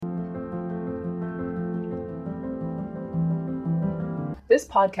This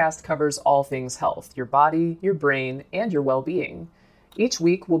podcast covers all things health, your body, your brain, and your well-being. Each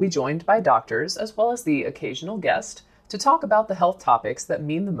week, we'll be joined by doctors, as well as the occasional guest, to talk about the health topics that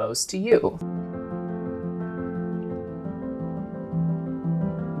mean the most to you.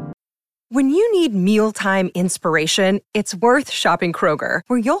 When you need mealtime inspiration, it's worth shopping Kroger,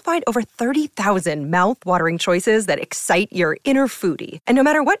 where you'll find over 30,000 mouth-watering choices that excite your inner foodie. And no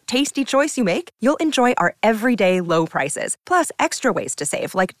matter what tasty choice you make, you'll enjoy our everyday low prices, plus extra ways to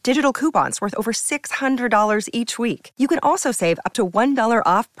save, like digital coupons worth over $600 each week. You can also save up to $1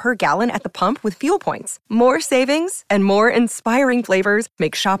 off per gallon at the pump with fuel points. More savings and more inspiring flavors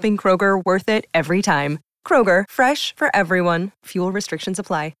make shopping Kroger worth it every time. Kroger, fresh for everyone. Fuel restrictions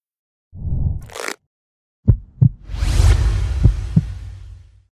apply.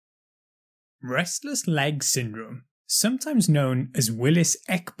 Restless leg syndrome, sometimes known as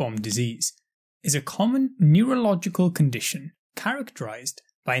Willis-Ekbom disease, is a common neurological condition characterized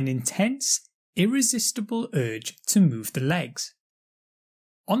by an intense, irresistible urge to move the legs.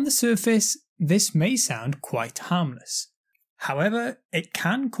 On the surface, this may sound quite harmless. However, it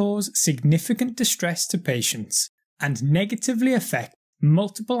can cause significant distress to patients and negatively affect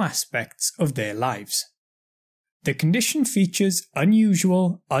multiple aspects of their lives. The condition features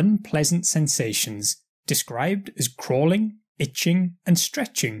unusual, unpleasant sensations described as crawling, itching, and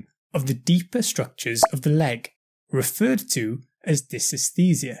stretching of the deeper structures of the leg, referred to as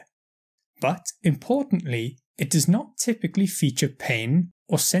dysesthesia. But, importantly, it does not typically feature pain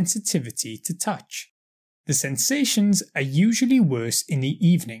or sensitivity to touch. The sensations are usually worse in the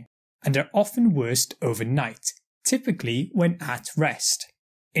evening and are often worst overnight, typically when at rest.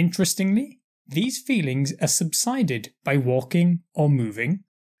 Interestingly, these feelings are subsided by walking or moving,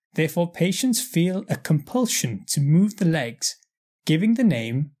 therefore patients feel a compulsion to move the legs, giving the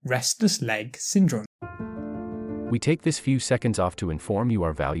name restless leg syndrome. We take this few seconds off to inform you,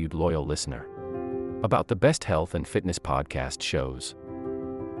 our valued loyal listener, about the best health and fitness podcast shows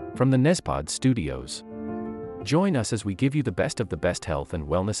from the Nespod studios. Join us as we give you the best of the best health and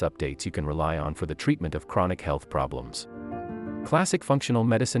wellness updates you can rely on for the treatment of chronic health problems. Classic functional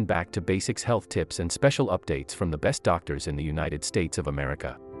medicine back to basics health tips and special updates from the best doctors in the United States of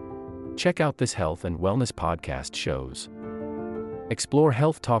America. Check out this health and wellness podcast shows. Explore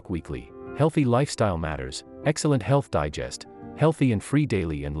Health Talk Weekly, Healthy Lifestyle Matters, Excellent Health Digest, Healthy and Free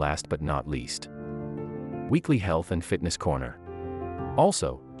Daily, and last but not least, Weekly Health and Fitness Corner.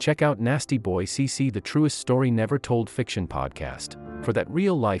 Also, check out Nasty Boy CC, the truest story never told fiction podcast, for that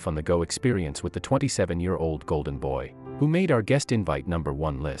real life on the go experience with the 27-year-old golden boy who made our guest invite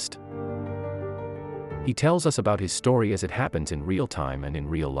 #1 list. He tells us about his story as it happens in real time and in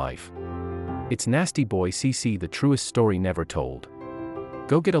real life. It's Nasty Boy CC, the truest story never told.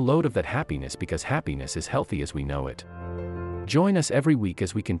 Go get a load of that happiness, because happiness is healthy as we know it. Join us every week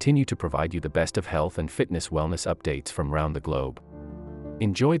as we continue to provide you the best of health and fitness wellness updates from around the globe.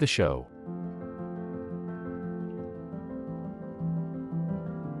 Enjoy the show.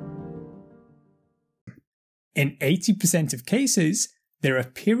 In 80% of cases, there are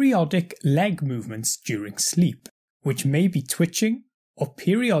periodic leg movements during sleep, which may be twitching or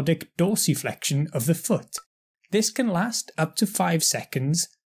periodic dorsiflexion of the foot. This can last up to 5 seconds,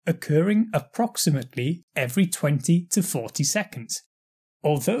 occurring approximately every 20 to 40 seconds.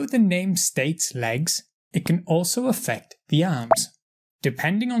 Although the name states legs, it can also affect the arms.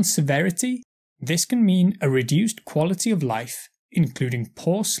 Depending on severity, this can mean a reduced quality of life, including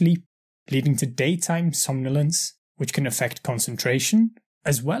poor sleep, leading to daytime somnolence, which can affect concentration,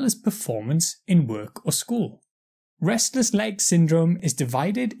 as well as performance in work or school. Restless leg syndrome is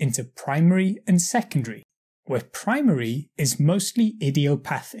divided into primary and secondary, where primary is mostly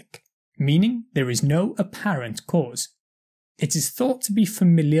idiopathic, meaning there is no apparent cause. It is thought to be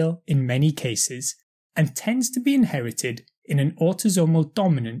familial in many cases and tends to be inherited in an autosomal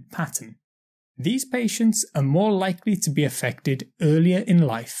dominant pattern. These patients are more likely to be affected earlier in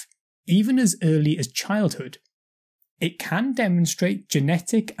life, even as early as childhood. It can demonstrate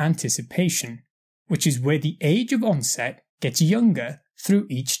genetic anticipation, which is where the age of onset gets younger through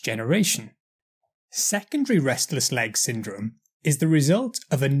each generation. Secondary restless leg syndrome is the result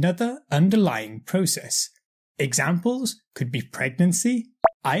of another underlying process. Examples could be pregnancy,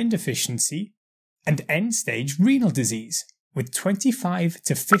 iron deficiency, and end-stage renal disease, with 25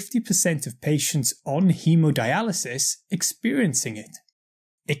 to 50% of patients on hemodialysis experiencing it.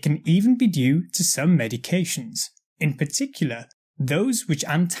 It can even be due to some medications, in particular those which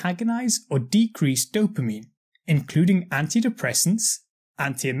antagonize or decrease dopamine, including antidepressants,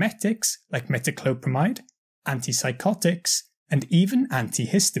 antiemetics like metoclopramide, antipsychotics, and even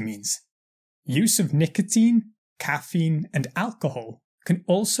antihistamines. Use of nicotine, caffeine, and alcohol can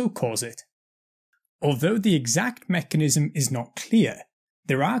also cause it. Although the exact mechanism is not clear,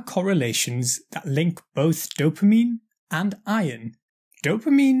 there are correlations that link both dopamine and iron.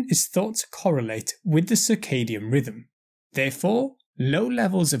 Dopamine is thought to correlate with the circadian rhythm. Therefore, low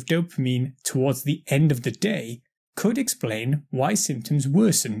levels of dopamine towards the end of the day could explain why symptoms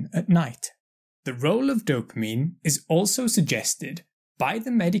worsen at night. The role of dopamine is also suggested by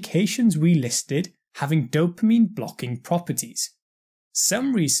the medications we listed having dopamine blocking properties.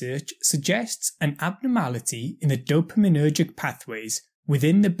 Some research suggests an abnormality in the dopaminergic pathways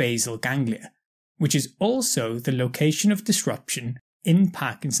within the basal ganglia, which is also the location of disruption in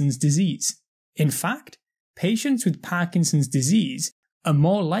Parkinson's disease. In fact, patients with Parkinson's disease are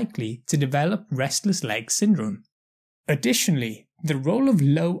more likely to develop restless leg syndrome. Additionally, the role of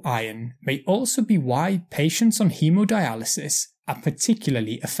low iron may also be why patients on hemodialysis are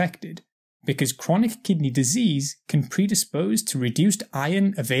particularly affected, because chronic kidney disease can predispose to reduced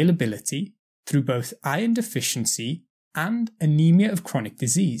iron availability through both iron deficiency and anemia of chronic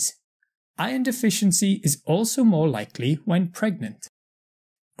disease. Iron deficiency is also more likely when pregnant.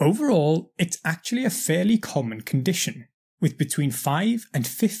 Overall, it's actually a fairly common condition, with between 5 and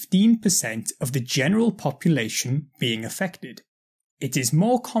 15% of the general population being affected. It is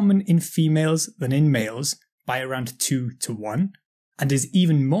more common in females than in males by around 2 to 1, and is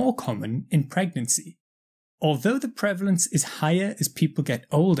even more common in pregnancy. Although the prevalence is higher as people get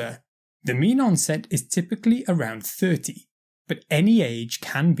older, the mean onset is typically around 30, but any age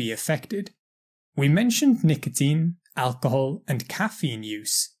can be affected. We mentioned nicotine, alcohol, and caffeine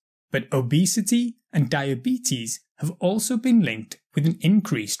use, but obesity and diabetes have also been linked with an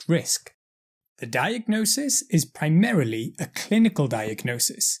increased risk. The diagnosis is primarily a clinical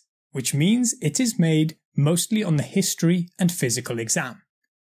diagnosis, which means it is made mostly on the history and physical exam.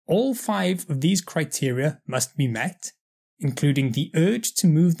 All 5 of these criteria must be met, including the urge to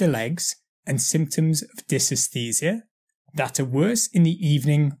move the legs and symptoms of dysesthesia that are worse in the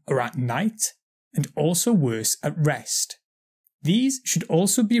evening or at night, and also worse at rest. These should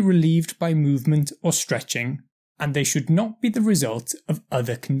also be relieved by movement or stretching, and they should not be the result of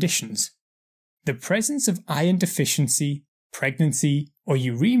other conditions. The presence of iron deficiency, pregnancy, or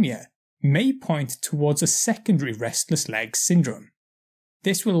uremia may point towards a secondary restless leg syndrome.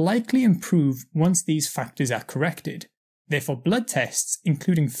 This will likely improve once these factors are corrected. Therefore, blood tests,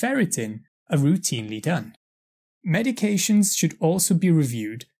 including ferritin, are routinely done. Medications should also be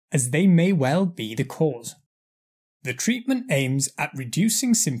reviewed, as they may well be the cause. The treatment aims at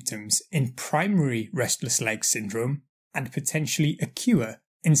reducing symptoms in primary restless leg syndrome and potentially a cure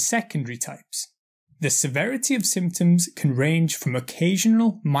in secondary types. The severity of symptoms can range from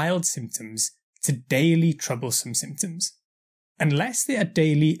occasional mild symptoms to daily troublesome symptoms. Unless they are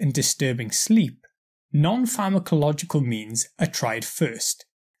daily and disturbing sleep, non-pharmacological means are tried first,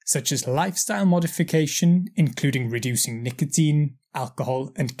 such as lifestyle modification, including reducing nicotine,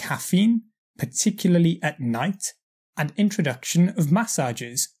 alcohol, and caffeine, particularly at night, and introduction of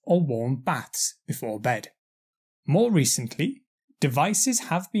massages or warm baths before bed. More recently, devices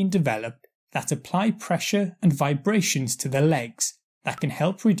have been developed that apply pressure and vibrations to the legs that can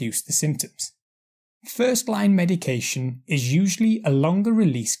help reduce the symptoms. First-line medication is usually a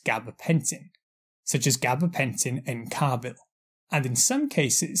longer-release gabapentin, such as gabapentin and Carbil, and in some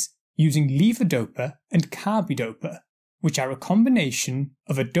cases using levodopa and carbidopa, which are a combination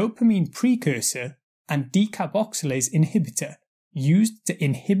of a dopamine precursor and decarboxylase inhibitor used to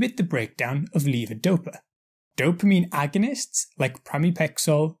inhibit the breakdown of levodopa. Dopamine agonists like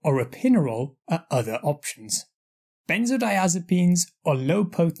pramipexole or ropinirole are other options. Benzodiazepines or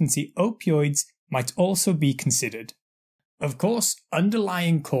low-potency opioids might also be considered. Of course,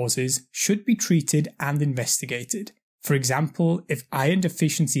 underlying causes should be treated and investigated. For example, if iron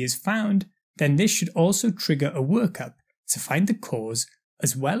deficiency is found, then this should also trigger a workup to find the cause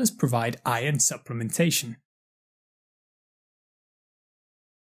as well as provide iron supplementation.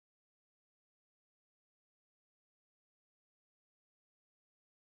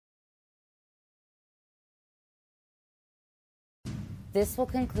 This will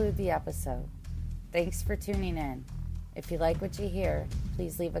conclude the episode. Thanks for tuning in. If you like what you hear,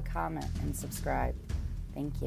 please leave a comment and subscribe. Thank you.